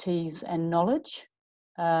expertise and knowledge.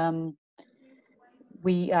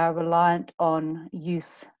 We are reliant on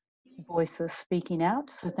youth voices speaking out.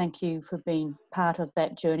 So thank you for being part of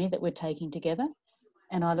that journey that we're taking together.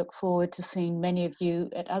 And I look forward to seeing many of you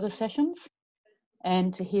at other sessions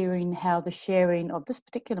and to hearing how the sharing of this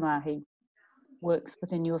particular mahi works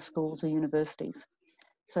within your schools or universities.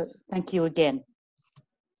 So thank you again.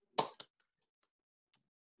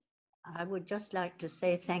 I would just like to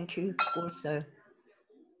say thank you also.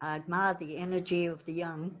 I admire the energy of the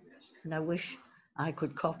young, and I wish I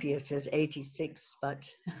could copy it at 86, but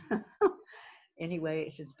anyway,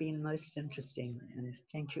 it has been most interesting, and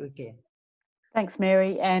thank you again. Thanks,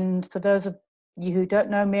 Mary. And for those of you who don't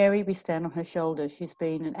know Mary, we stand on her shoulders. She's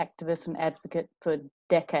been an activist and advocate for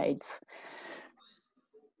decades.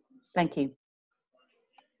 Thank you.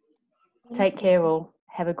 Take care all.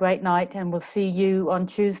 Have a great night, and we'll see you on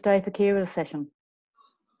Tuesday for Kira's session.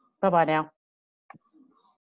 Bye-bye now.